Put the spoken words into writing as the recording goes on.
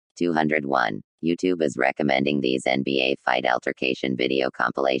201. YouTube is recommending these NBA fight altercation video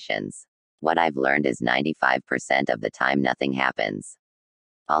compilations. What I've learned is 95% of the time nothing happens.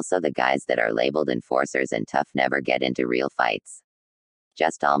 Also, the guys that are labeled enforcers and tough never get into real fights.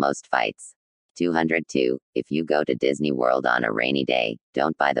 Just almost fights. 202. If you go to Disney World on a rainy day,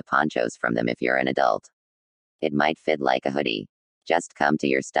 don't buy the ponchos from them if you're an adult. It might fit like a hoodie. Just come to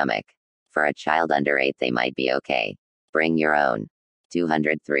your stomach. For a child under 8, they might be okay. Bring your own.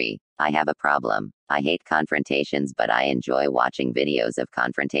 203. I have a problem. I hate confrontations, but I enjoy watching videos of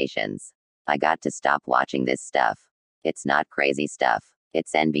confrontations. I got to stop watching this stuff. It's not crazy stuff.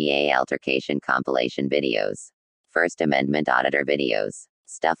 It's NBA altercation compilation videos. First Amendment auditor videos.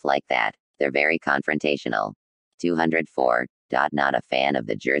 Stuff like that. They're very confrontational. 204. Not a fan of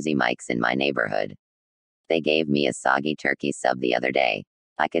the Jersey Mikes in my neighborhood. They gave me a soggy turkey sub the other day.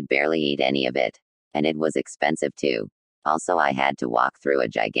 I could barely eat any of it. And it was expensive too. Also, I had to walk through a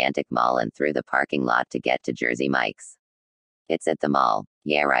gigantic mall and through the parking lot to get to Jersey Mike's. It's at the mall.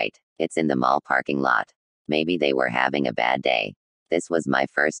 Yeah, right. It's in the mall parking lot. Maybe they were having a bad day. This was my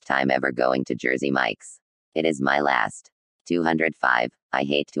first time ever going to Jersey Mike's. It is my last. 205. I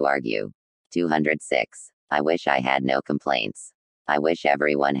hate to argue. 206. I wish I had no complaints. I wish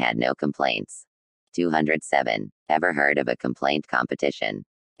everyone had no complaints. 207. Ever heard of a complaint competition?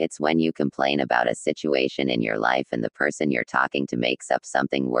 It's when you complain about a situation in your life and the person you're talking to makes up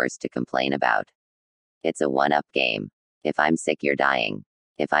something worse to complain about. It's a one-up game. If I'm sick, you're dying.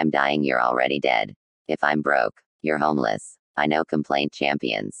 If I'm dying, you're already dead. If I'm broke, you're homeless. I know complaint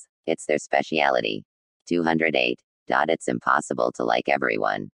champions. It's their speciality. 208. It's impossible to like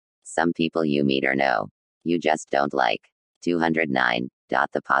everyone. Some people you meet or know, you just don't like. 209.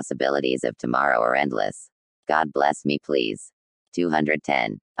 The possibilities of tomorrow are endless. God bless me, please.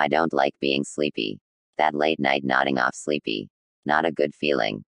 210. I don't like being sleepy. That late night nodding off sleepy. Not a good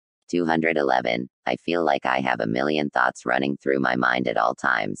feeling. 211. I feel like I have a million thoughts running through my mind at all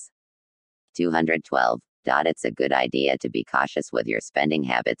times. 212. It's a good idea to be cautious with your spending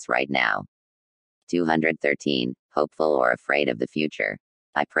habits right now. 213. Hopeful or afraid of the future.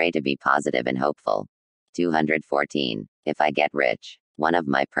 I pray to be positive and hopeful. 214. If I get rich, one of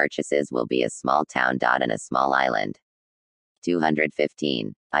my purchases will be a small town. And a small island.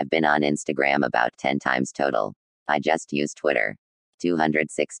 215. I've been on Instagram about 10 times total. I just use Twitter.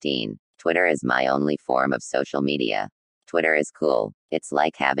 216. Twitter is my only form of social media. Twitter is cool. It's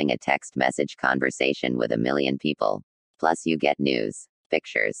like having a text message conversation with a million people. Plus, you get news,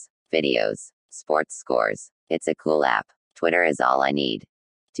 pictures, videos, sports scores. It's a cool app. Twitter is all I need.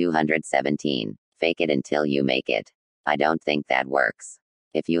 217. Fake it until you make it. I don't think that works.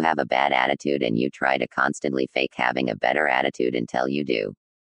 If you have a bad attitude and you try to constantly fake having a better attitude until you do,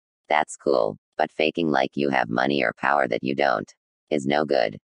 that's cool. But faking like you have money or power that you don't is no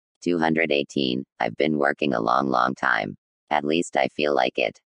good. 218. I've been working a long time. At least I feel like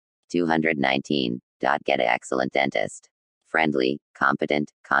it. 219. Get an excellent dentist. Friendly,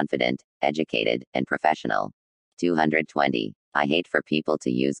 competent, confident, educated, and professional. 220. I hate for people to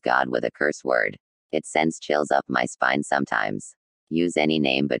use God with a curse word. It sends chills up my spine sometimes. Use any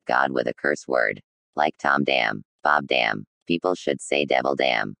name but God with a curse word. Like Tom Damn, Bob Damn. People should say Devil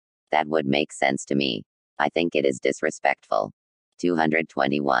Damn. That would make sense to me. I think it is disrespectful.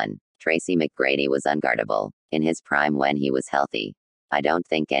 221. Tracy McGrady was unguardable in his prime when he was healthy. I don't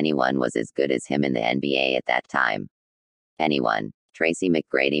think anyone was as good as him in the NBA at that time. Anyone. Tracy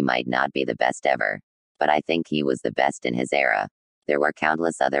McGrady might not be the best ever, but I think he was the best in his era. There were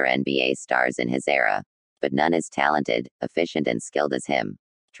countless other NBA stars in his era, but none as talented, efficient, and skilled as him.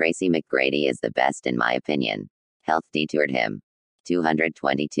 Tracy McGrady is the best in my opinion. Health detoured him.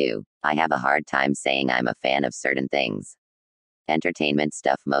 222. I have a hard time saying I'm a fan of certain things. Entertainment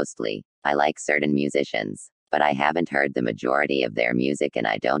stuff mostly. I like certain musicians, but I haven't heard the majority of their music and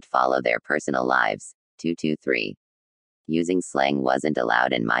I don't follow their personal lives. 223. Using slang wasn't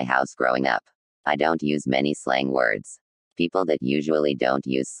allowed in my house growing up. I don't use many slang words. People that usually don't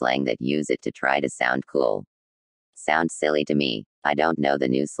use slang that use it to try to sound cool. Sounds silly to me. I don't know the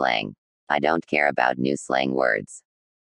new slang. I don't care about new slang words.